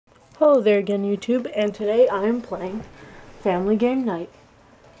Hello there again, YouTube, and today I am playing Family Game Night.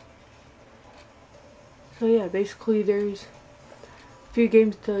 So yeah, basically there's a few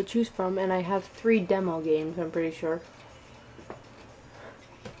games to choose from, and I have 3 demo games, I'm pretty sure.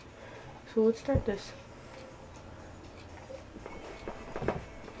 So let's start this.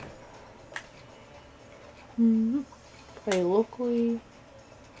 Play locally.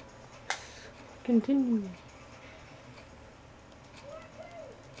 Continue.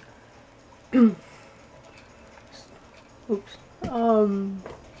 Oops.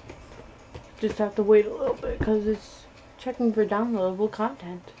 Just have to wait a little bit because it's checking for downloadable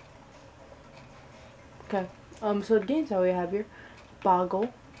content. Okay. So the games that we have here: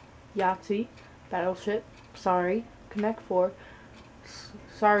 Boggle, Yahtzee, Battleship, Sorry, Connect 4,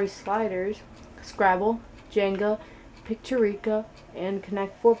 Sorry Sliders, Scrabble, Jenga, Picturica, and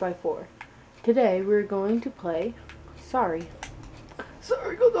Connect 4x4. Today we're going to play Sorry.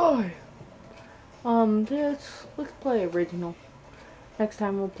 Sorry, go die! Let's play original. Next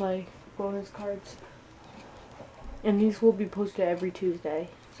time we'll play bonus cards. And these will be posted every Tuesday,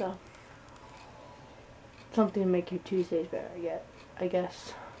 so something to make your Tuesdays better, I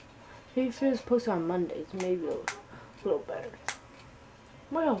guess. Maybe if it was posted on Mondays, maybe a little better.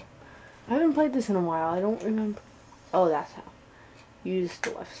 Well, I haven't played this in a while. I don't remember. Oh, that's how. Use the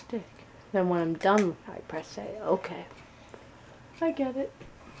left stick. Then when I'm done, I press A. Okay. I get it.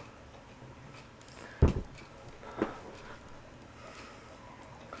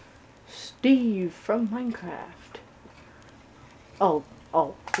 Steve from Minecraft. Oh,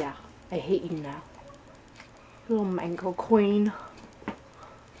 yeah. I hate you now. Little mango queen.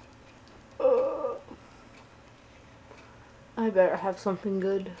 I better have something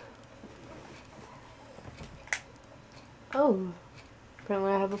good. Oh,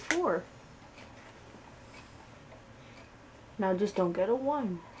 apparently I have a 4. Now just don't get a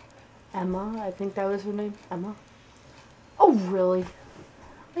 1. Emma, I think that was her name. Emma. Oh, really?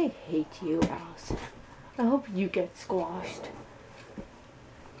 I hate you, Allison. I hope you get squashed.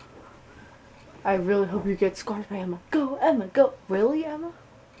 I really hope you get squashed by Emma. Go, Emma, go. Really, Emma?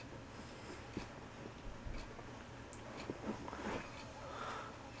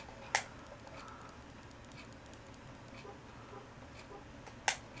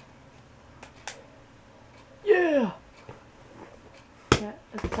 Yeah!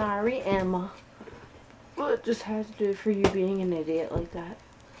 Sorry, Emma. Well, it just has to do it for you being an idiot like that.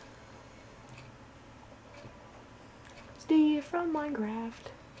 Steve from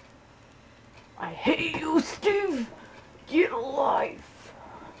Minecraft. I hate you, Steve! Get a life!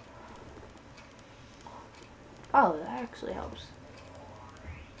 Oh, that actually helps.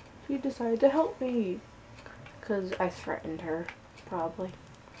 She decided to help me. Because I threatened her, probably.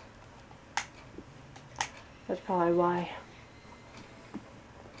 That's probably why.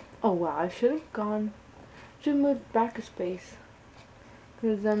 Oh wow, I should have moved back a space.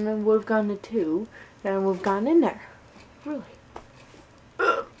 Because then I would have gone to 2, then we've gone in there. Really.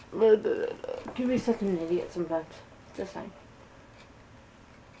 Can be such an idiot sometimes. Just saying.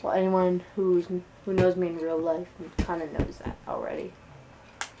 Well, anyone who knows me in real life kind of knows that already.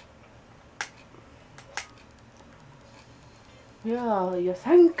 Yeah, you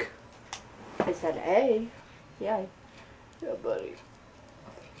think? I said A. Yeah. Yeah, buddy.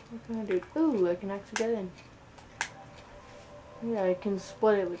 What can I do? Ooh, I can actually get in. Yeah, I can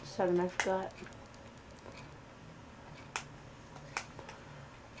split it with 7, I forgot.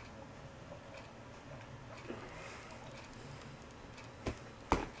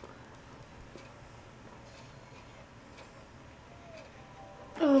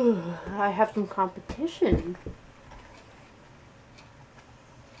 Ugh, I have some competition.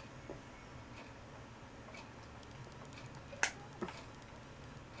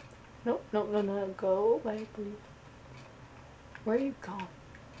 Nope, no, go away, please. Where are you going?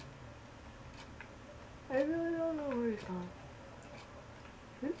 I really don't know where he's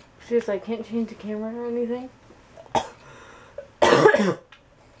going. Seriously, I can't change the camera or anything.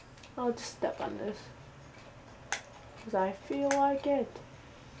 I'll just step on this. Because I feel like it.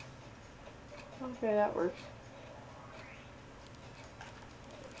 Okay, that works.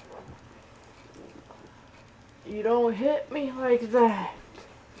 You don't hit me like that.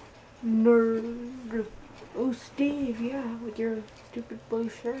 Nerd. Oh, Steve, yeah, with your stupid blue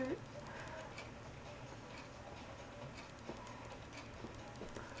shirt.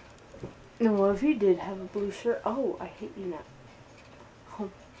 No, if he did have a blue shirt. Oh, I hate you now.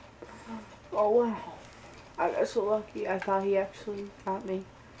 Oh, wow. I got so lucky. I thought he actually got me.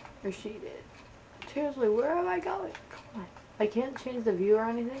 Or she did. Seriously, where am I going? Come on. I can't change the view or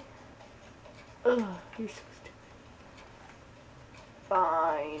anything. Ugh, you're so stupid.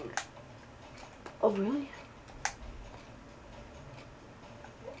 Fine. Oh, really?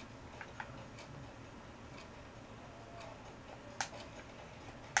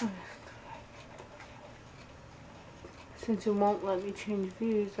 Since it won't let me change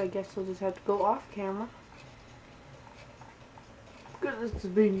views, I guess I'll just have to go off camera. Because it's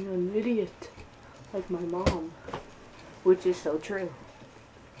being an idiot. Like my mom. Which is so true.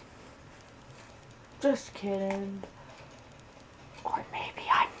 Just kidding. Or maybe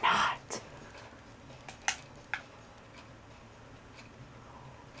I'm not.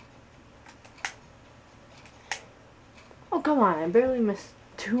 Oh, come on. I barely missed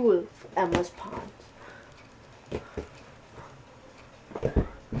 2 of Emma's pawns.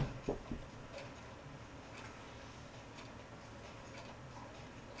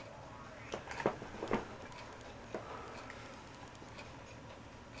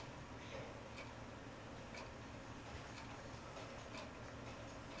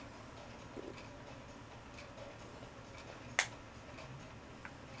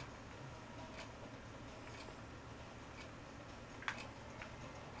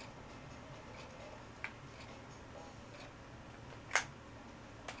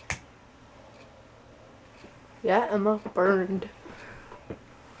 Yeah, Emma burned.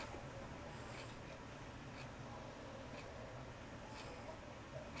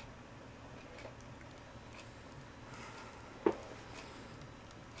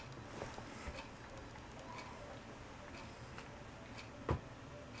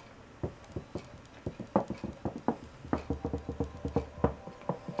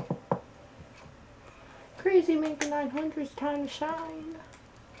 Crazy Mega 900's time to shine.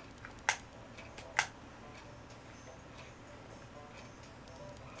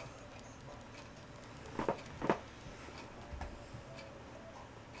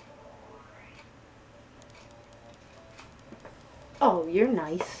 Oh, you're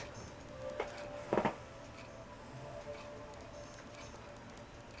nice.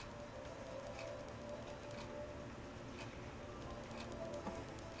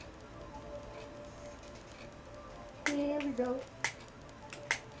 There we go.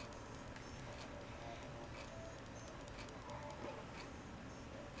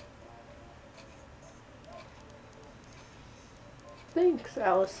 Thanks,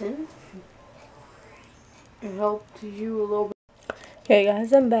 Allison. It helped you a little bit. Okay,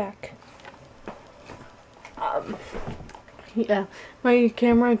 guys, I'm back. Yeah, my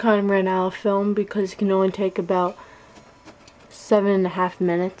camera kind of ran out of film because it can only take about 7.5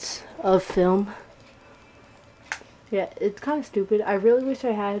 minutes of film. Yeah, it's kind of stupid. I really wish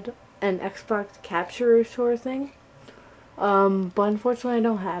I had an Xbox capture sort of thing. But unfortunately I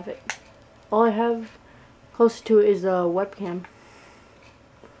don't have it. All I have close to it is a webcam.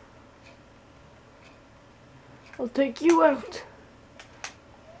 I'll take you out.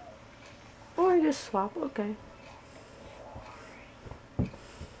 Or just swap, okay.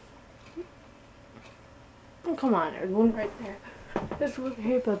 Oh, come on, there's one right there. That's what I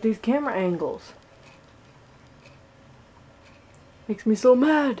hate about these camera angles. Makes me so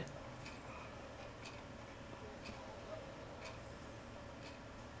mad.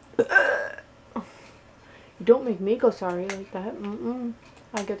 You don't make me go sorry like that.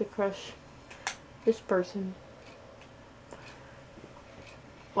 I get to crush this person.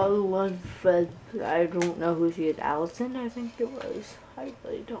 Well, I don't know who she is. Allison, I think it was. I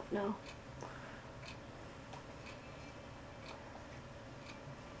really don't know.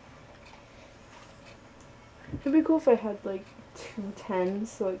 It'd be cool if I had like 2 10s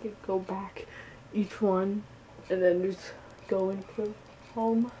so I could go back each one and then just go into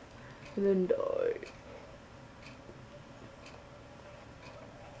home and then die.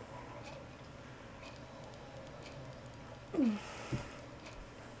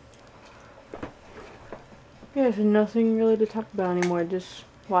 Yeah, there's nothing really to talk about anymore. Just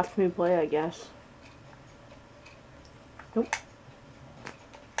watch me play, I guess. Nope.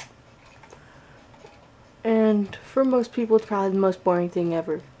 And for most people, it's probably the most boring thing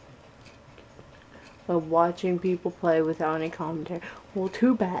ever. But watching people play without any commentary. Well,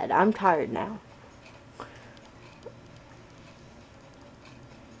 too bad. I'm tired now.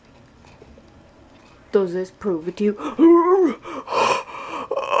 Does this prove it to you?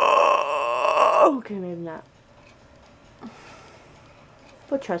 Okay, maybe not.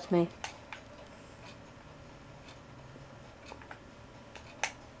 But trust me.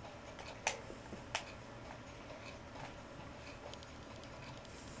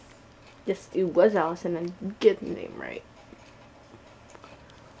 Yes, it was Allison, and get the name right.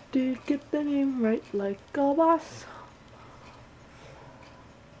 Did get the name right like a boss.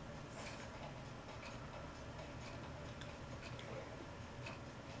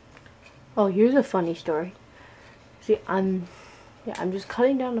 Oh, here's a funny story. See, I'm just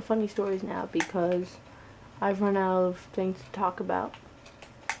cutting down the funny stories now because I've run out of things to talk about.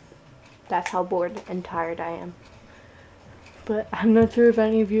 That's how bored and tired I am. But I'm not sure if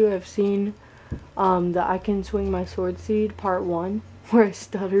any of you have seen the I Can Swing My Sword Seed Part 1, where I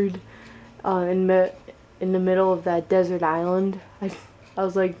stuttered in the middle of that desert island. I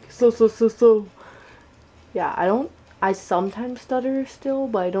was like, so. Yeah, I sometimes stutter still,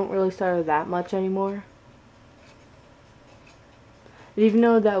 but I don't really stutter that much anymore. And even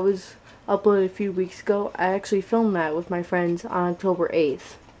though that was uploaded a few weeks ago, I actually filmed that with my friends on October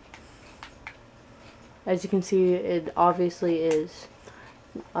 8th. As you can see, it obviously is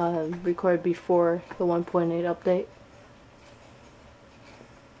recorded before the 1.8 update.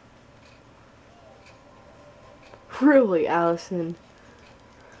 Really, Allison?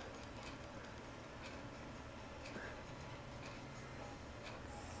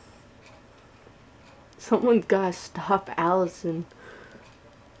 Someone's gotta stop Allison.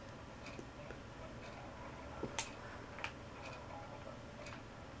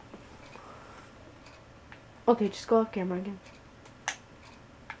 Okay, just go off camera again.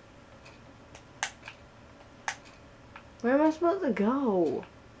 Where am I supposed to go?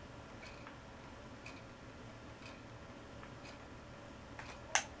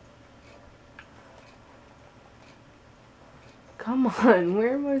 Come on,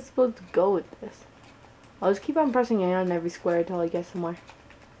 where am I supposed to go with this? I'll just keep on pressing A on every square until I get somewhere.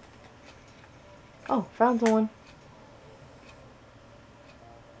 Oh, found someone.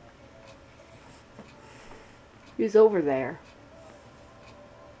 He's over there.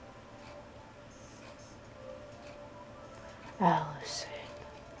 Allison.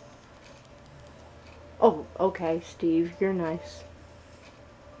 Oh, okay, Steve, you're nice.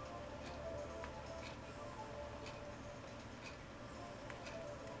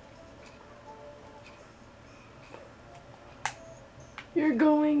 You're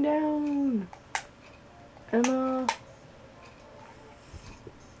going down, Emma.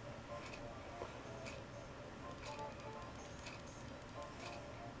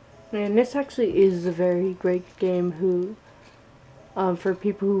 And this actually is a very great game for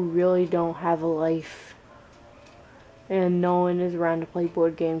people who really don't have a life and no one is around to play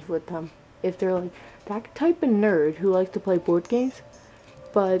board games with them. If they're like that type of nerd who likes to play board games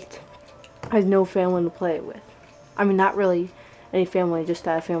but has no family to play it with. I mean, not really any family, just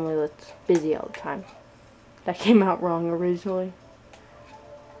a family that's busy all the time. That came out wrong originally.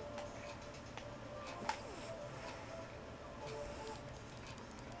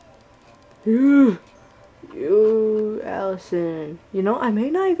 You, Allison. You know, I may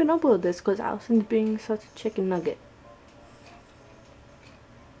not even upload this because Allison's being such a chicken nugget.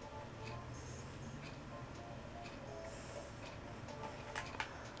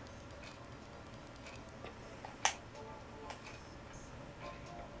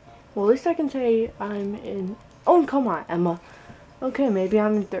 Well, at least I can say I'm in... Oh, come on, Emma. Okay, maybe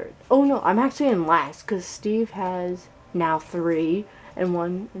I'm in third. Oh, no, I'm actually in last because Steve has now 3 and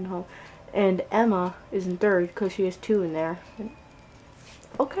 1 in home. And Emma is in third because she has 2 in there.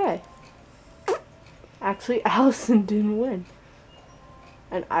 Okay. Actually, Allison didn't win.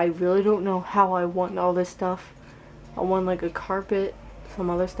 And I really don't know how I won all this stuff. I won like a carpet, some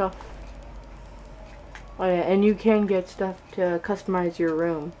other stuff. Oh yeah, and you can get stuff to customize your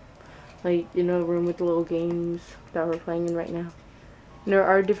room. Like, you know, a room with the little games that we're playing in right now. And there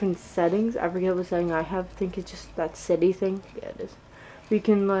are different settings. I forget what setting I have. I think it's just that city thing. Yeah, it is. We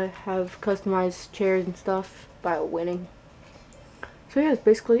can have customized chairs and stuff by winning. So yeah, that's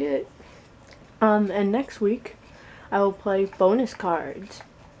basically it. And next week, I will play bonus cards.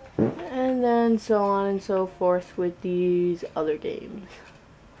 And then so on and so forth with these other games.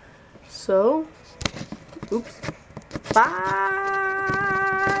 So, oops. Bye!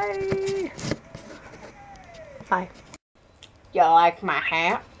 Bye. You like my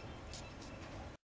hat?